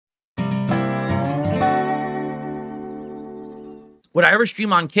Would I ever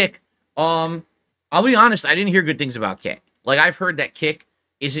stream on Kick? I'll be honest, I didn't hear good things about Kick. Like, I've heard that Kick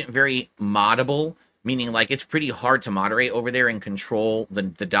isn't very moddable, meaning, like, it's pretty hard to moderate over there and control the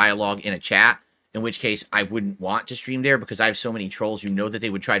dialogue in a chat, in which case I wouldn't want to stream there because I have so many trolls, you know that they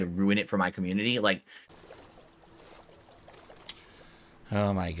would try to ruin it for my community. Like,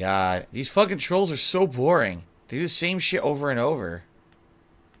 oh my god. These fucking trolls are so boring. They do the same shit over and over.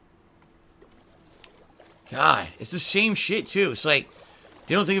 God, it's the same shit, too. It's like,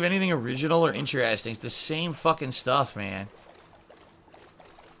 they don't think of anything original or interesting. It's the same fucking stuff, man.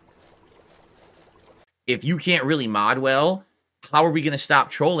 If you can't really mod well, how are we going to stop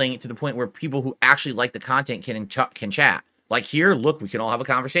trolling to the point where people who actually like the content can chat? Like here, look, we can all have a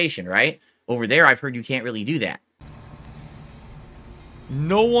conversation, right? Over there, I've heard you can't really do that.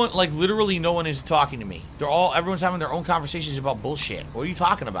 No one, like literally no one is talking to me. Everyone's having their own conversations about bullshit. What are you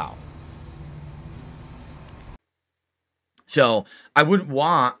talking about? So I wouldn't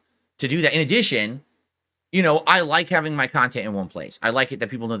want to do that. In addition, you know, I like having my content in one place. I like it that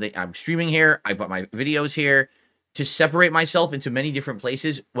people know that I'm streaming here. I put my videos here. To separate myself into many different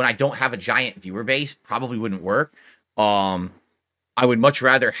places when I don't have a giant viewer base probably wouldn't work. I would much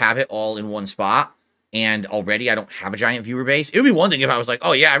rather have it all in one spot. And already I don't have a giant viewer base. It would be one thing if I was like,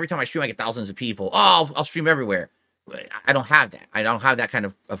 oh yeah, every time I stream I get thousands of people. Oh, I'll stream everywhere. I don't have that. I don't have that kind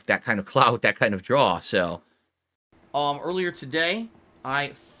of clout, that kind of draw. So, earlier today, I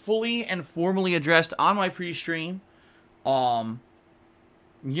fully and formally addressed on my pre-stream,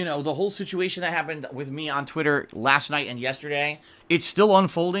 you know, the whole situation that happened with me on Twitter last night and yesterday. It's still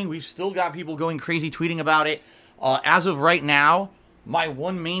unfolding. We've still got people going crazy tweeting about it. As of right now, my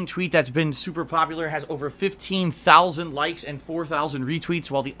one main tweet that's been super popular has over 15,000 likes and 4,000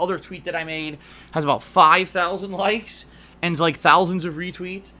 retweets, while the other tweet that I made has about 5,000 likes and like thousands of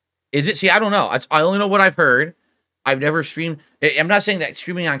retweets. Is it? See, I don't know. I only know what I've heard. I've never streamed. I'm not saying that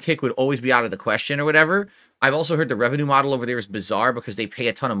streaming on Kick would always be out of the question or whatever. I've also heard the revenue model over there is bizarre because they pay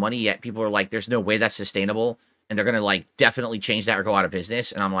a ton of money, yet people are like, there's no way that's sustainable. And they're going to like definitely change that or go out of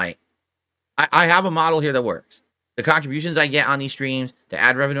business. And I'm like, I have a model here that works. The contributions I get on these streams, the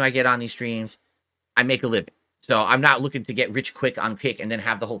ad revenue I get on these streams, I make a living. So I'm not looking to get rich quick on Kick and then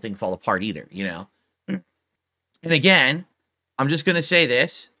have the whole thing fall apart either, you know? And again, I'm just going to say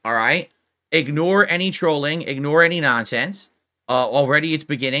this, all right? Ignore any trolling, ignore any nonsense. Already it's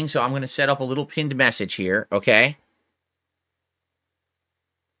beginning, so I'm going to set up a little pinned message here, okay?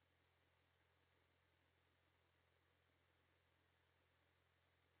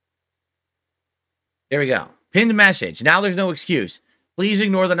 There we go. Pinned message. Now there's no excuse. Please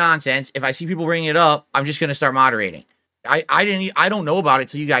ignore the nonsense. If I see people bringing it up, I'm just going to start moderating. I don't know about it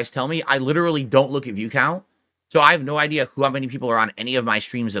till you guys tell me. I literally don't look at view count, so I have no idea how many people are on any of my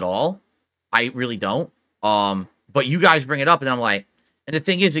streams at all. I really don't. But you guys bring it up, and I'm like, and the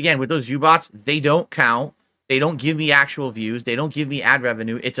thing is, again, with those view bots, they don't count. They don't give me actual views. They don't give me ad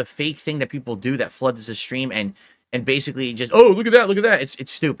revenue. It's a fake thing that people do that floods the stream and basically just, oh, look at that, look at that.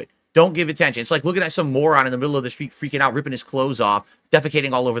 It's stupid. Don't give attention. It's like looking at some moron in the middle of the street freaking out, ripping his clothes off,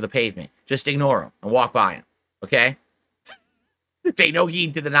 defecating all over the pavement. Just ignore him and walk by him, okay? Pay no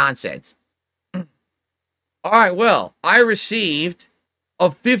heed to the nonsense. All right, well, I received a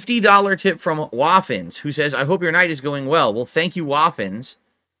 $50 tip from Waffins, who says, I hope your night is going well. Well, thank you, Waffins,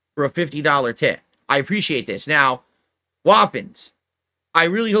 for a $50 tip. I appreciate this. Now, Waffins, I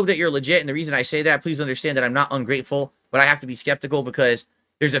really hope that you're legit, and the reason I say that, please understand that I'm not ungrateful, but I have to be skeptical because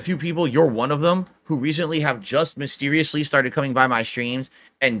there's a few people, you're one of them, who recently have just mysteriously started coming by my streams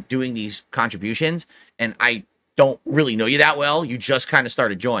and doing these contributions, and I don't really know you that well. You just kind of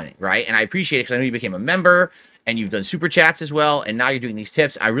started joining, right? And I appreciate it because I know you became a member, and you've done super chats as well, and now you're doing these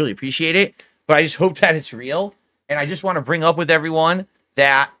tips. I really appreciate it, but I just hope that it's real. And I just want to bring up with everyone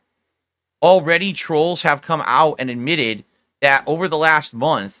that already trolls have come out and admitted that over the last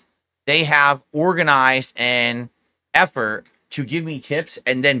month, they have organized an effort to give me tips,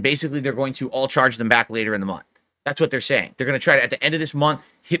 and then basically they're going to all charge them back later in the month. That's what they're saying. They're going to try to, at the end of this month,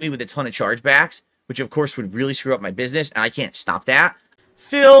 hit me with a ton of chargebacks, which of course would really screw up my business, and I can't stop that.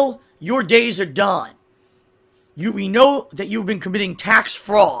 Phil, your days are done. We know that you've been committing tax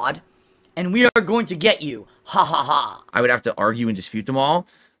fraud, and we are going to get you. Ha ha ha. I would have to argue and dispute them all.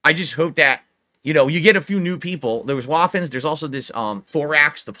 I just hope that, you know, you get a few new people. There was Waffins. There's also this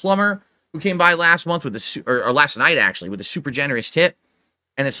Thorax, the plumber, who came by last month with a, or last night actually, with a super generous tip.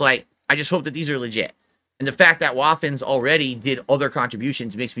 And it's like, I just hope that these are legit. And the fact that Waffins already did other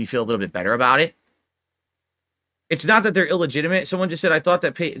contributions makes me feel a little bit better about it. It's not that they're illegitimate. Someone just said, I thought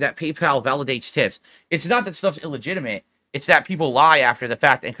that that PayPal validates tips. It's not that stuff's illegitimate. It's that people lie after the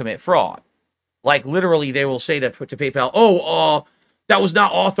fact and commit fraud. Like, literally, they will say to PayPal, oh, that was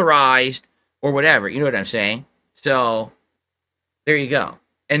not authorized or whatever. You know what I'm saying? So there you go.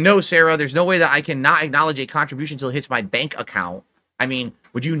 And no, Sarah, there's no way that I can not acknowledge a contribution until it hits my bank account. I mean,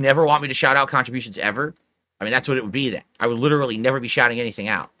 would you never want me to shout out contributions ever? I mean, that's what it would be then. I would literally never be shouting anything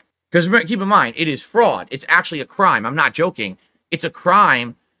out. Because keep in mind, it is fraud. It's actually a crime. I'm not joking. It's a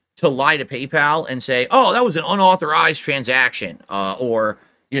crime to lie to PayPal and say, oh, that was an unauthorized transaction. Or,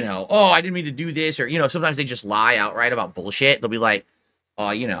 you know, oh, I didn't mean to do this. Or, you know, sometimes they just lie outright about bullshit. They'll be like,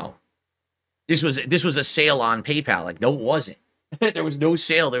 you know, this was a sale on PayPal. Like, no, it wasn't. There was no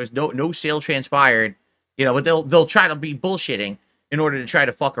sale. There was no sale transpired. You know, but they'll try to be bullshitting in order to try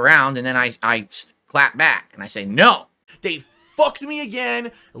to fuck around. And then I clap back and I say, no, they fucked me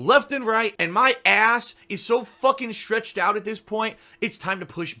again, left and right, and my ass is so fucking stretched out at this point, it's time to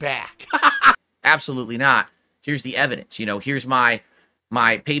push back. Absolutely not. Here's the evidence. You know, here's my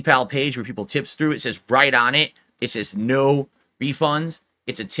PayPal page where people tips through. It says right on it. It says no refunds.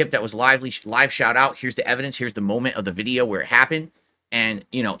 It's a tip that was live shout out. Here's the evidence. Here's the moment of the video where it happened. And,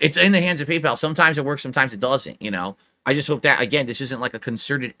 you know, it's in the hands of PayPal. Sometimes it works, sometimes it doesn't, you know. I just hope that, again, this isn't like a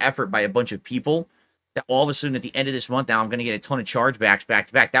concerted effort by a bunch of people that all of a sudden at the end of this month now I'm going to get a ton of chargebacks back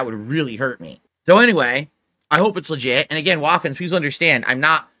to back. That would really hurt me. So anyway, I hope it's legit. And again, Waffens, please understand, I'm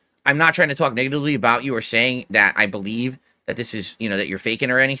not trying to talk negatively about you or saying that I believe that this is, you know, that you're faking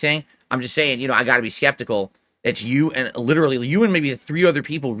or anything. I'm just saying, you know, I got to be skeptical. It's you and literally you and maybe 3 other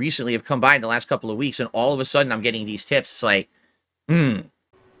people recently have come by in the last couple of weeks, and all of a sudden I'm getting these tips. It's like, right?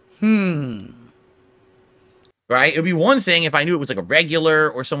 It would be one thing if I knew it was like a regular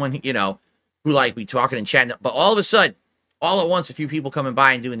or someone, you know, who like we talking and chatting, but all of a sudden, all at once, a few people coming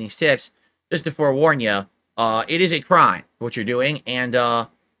by and doing these tips, just to forewarn you, it is a crime, what you're doing, and,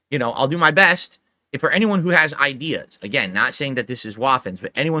 you know, I'll do my best. If for anyone who has ideas, again, not saying that this is Waffens,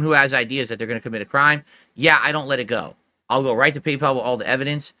 but anyone who has ideas that they're going to commit a crime, yeah, I don't let it go. I'll go right to PayPal with all the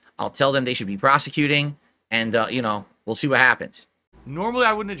evidence. I'll tell them they should be prosecuting, and, you know, we'll see what happens. Normally,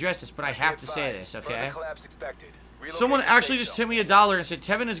 I wouldn't address this, but I have to say this, okay? Someone actually just sent me $1 and said,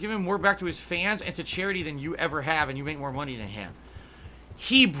 Tevin has given more back to his fans and to charity than you ever have, and you make more money than him.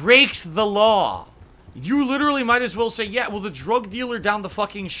 He breaks the law. You literally might as well say, yeah, well, the drug dealer down the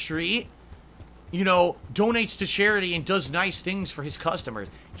fucking street, you know, donates to charity and does nice things for his customers.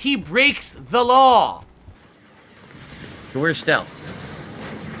 He breaks the law. Where's stealth?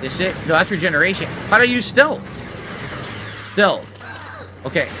 This it? No, that's regeneration. How do I use stealth? Stealth.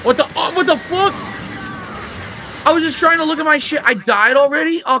 Okay. What the fuck? I was just trying to look at my shit. I died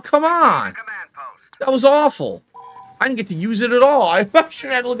already? Oh, come on. That was awful. I didn't get to use it at all. I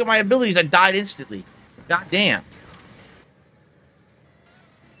should have had to look at my abilities. I died instantly. God damn.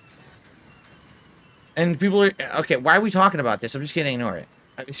 And people are... Okay, why are we talking about this? I'm just going to ignore it.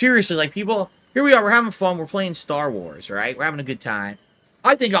 I mean, seriously, like, people... Here we are. We're having fun. We're playing Star Wars, right? We're having a good time.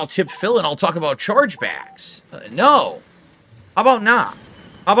 I think I'll tip Phil and I'll talk about chargebacks. No. How about not?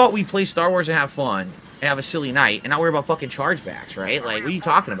 How about we play Star Wars and have fun and have a silly night and not worry about fucking chargebacks, right? Like, what are you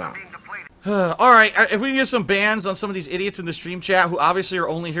talking about? Alright, if we can get some bans on some of these idiots in the stream chat who obviously are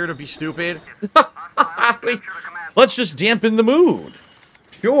only here to be stupid. Let's just dampen the mood.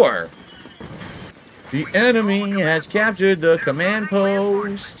 Sure. The enemy has captured the command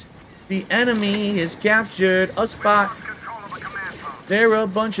post. The enemy has captured a spot. They're a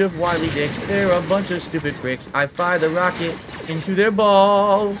bunch of wily dicks. They're a bunch of stupid pricks. I fire the rocket into their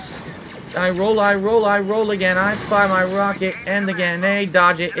balls. I roll again. I fire my rocket, and again they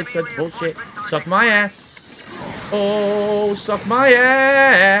dodge it. It's such bullshit. Suck my ass. Oh, suck my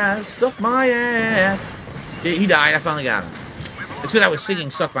ass. Suck my ass. He died. I finally got him. It's because I was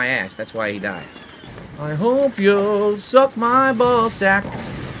singing Suck My Ass. That's why he died. I hope you'll suck my ball sack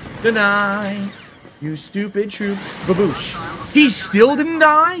tonight. You stupid troops. Baboosh. He still didn't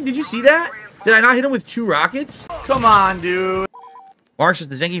die? Did you see that? Did I not hit him with 2 rockets? Come on, dude. Mark says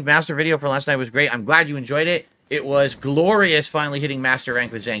the Zangief Master video for last night was great. I'm glad you enjoyed it. It was glorious finally hitting Master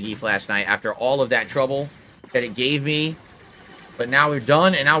Rank with Zangief last night after all of that trouble that it gave me. But now we're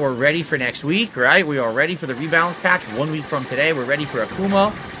done, and now we're ready for next week, right? We are ready for the rebalance patch 1 week from today. We're ready for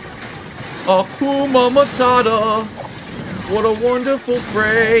Akuma. Akuma Matata. What a wonderful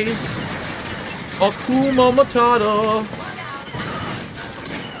phrase. Akuma Matata.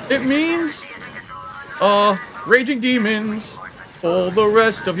 It means, raging demons all the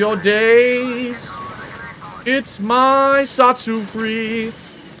rest of your days. It's my Satsu free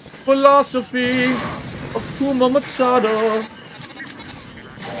philosophy. Akuma Matata.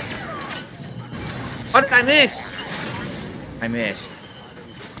 What did I miss? I missed.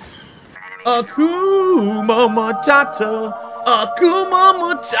 Akuma Matata. Akuma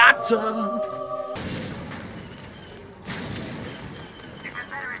Matata.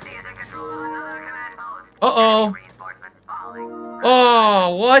 Uh-oh.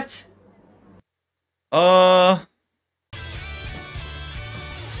 Oh, what? How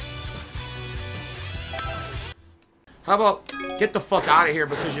about get the fuck out of here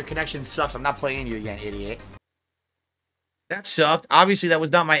because your connection sucks. I'm not playing you again, idiot. That sucked. Obviously, that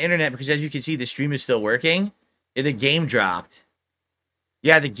was not my internet because as you can see, the stream is still working. And the game dropped.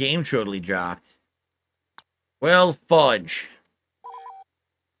 Yeah, the game totally dropped. Well, fudge.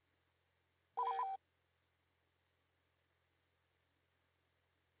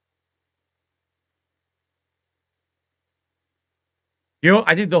 You know,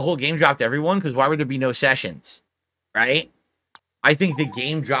 I think the whole game dropped everyone because why would there be no sessions? Right? I think the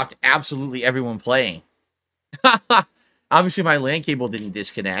game dropped absolutely everyone playing. Obviously, my LAN cable didn't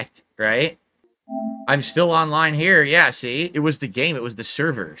disconnect, right? I'm still online here. Yeah, see? It was the game. It was the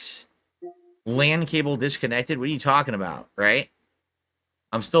servers. LAN cable disconnected? What are you talking about, right?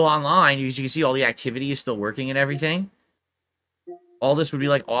 I'm still online. You can see all the activity is still working and everything. All this would be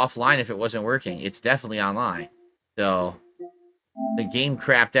like offline if it wasn't working. It's definitely online. So, the game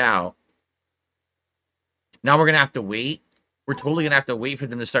crapped out. Now we're going to have to wait. We're totally going to have to wait for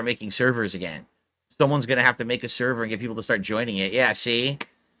them to start making servers again. Someone's going to have to make a server and get people to start joining it. Yeah, see?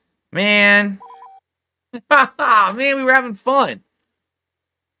 Man. Man, we were having fun.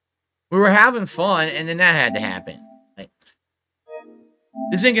 We were having fun, and then that had to happen. Like,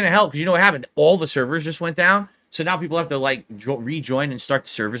 this ain't going to help, because you know what happened? All the servers just went down, so now people have to, like, rejoin and start the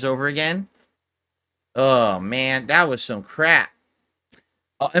servers over again. Oh, man, that was some crap.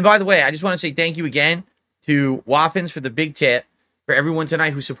 And by the way, I just want to say thank you again to Waffins for the big tip, for everyone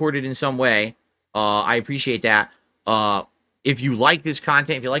tonight who supported in some way. I appreciate that. If you like this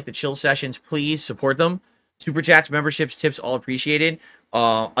content, if you like the chill sessions, please support them. Super chats, memberships, tips, all appreciated.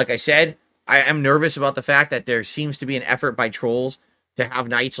 Like I said, I am nervous about the fact that there seems to be an effort by trolls to have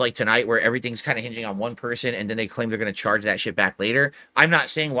nights like tonight where everything's kind of hinging on one person and then they claim they're going to charge that shit back later. I'm not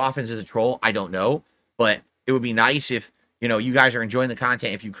saying Waffins is a troll. I don't know. But it would be nice if, you know, you guys are enjoying the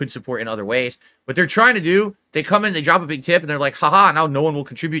content, if you could support in other ways. What they're trying to do, they come in, they drop a big tip, and they're like, haha, now no one will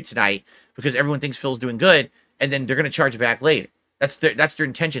contribute tonight because everyone thinks Phil's doing good, and then they're going to charge it back later. That's their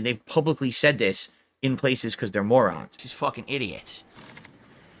intention. They've publicly said this in places because they're morons. These fucking idiots.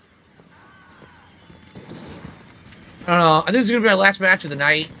 I don't know. I think this is going to be my last match of the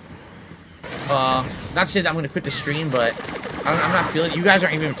night. Not to say that I'm going to quit the stream, but I'm not feeling it. You guys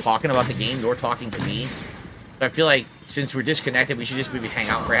aren't even talking about the game. You're talking to me. I feel like since we're disconnected, we should just maybe hang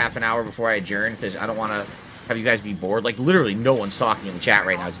out for half an hour before I adjourn, because I don't want to have you guys be bored. Like, literally, no one's talking in the chat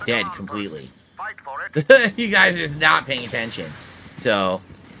right now. It's dead completely. You guys are just not paying attention. So,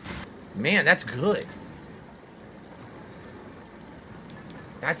 man, that's good.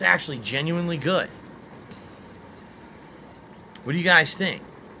 That's actually genuinely good. What do you guys think?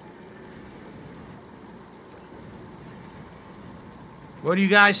 What do you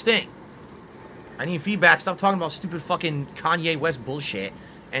guys think? I need feedback. Stop talking about stupid fucking Kanye West bullshit.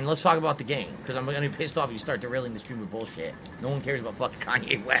 And let's talk about the game. Because I'm going to be pissed off if you start derailing the stream with bullshit. No one cares about fucking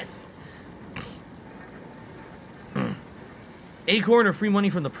Kanye West. Acorn or free money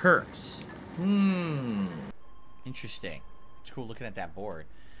from the perks? Interesting. It's cool looking at that board.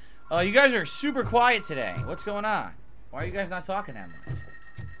 You guys are super quiet today. What's going on? Why are you guys not talking that much?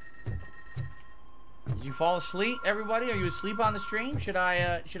 Did you fall asleep, everybody? Are you asleep on the stream? Should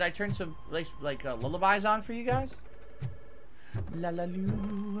I turn some like lullabies on for you guys? La la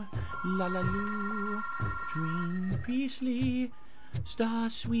loo, dream peacefully, star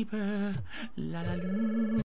sweeper, la la loo.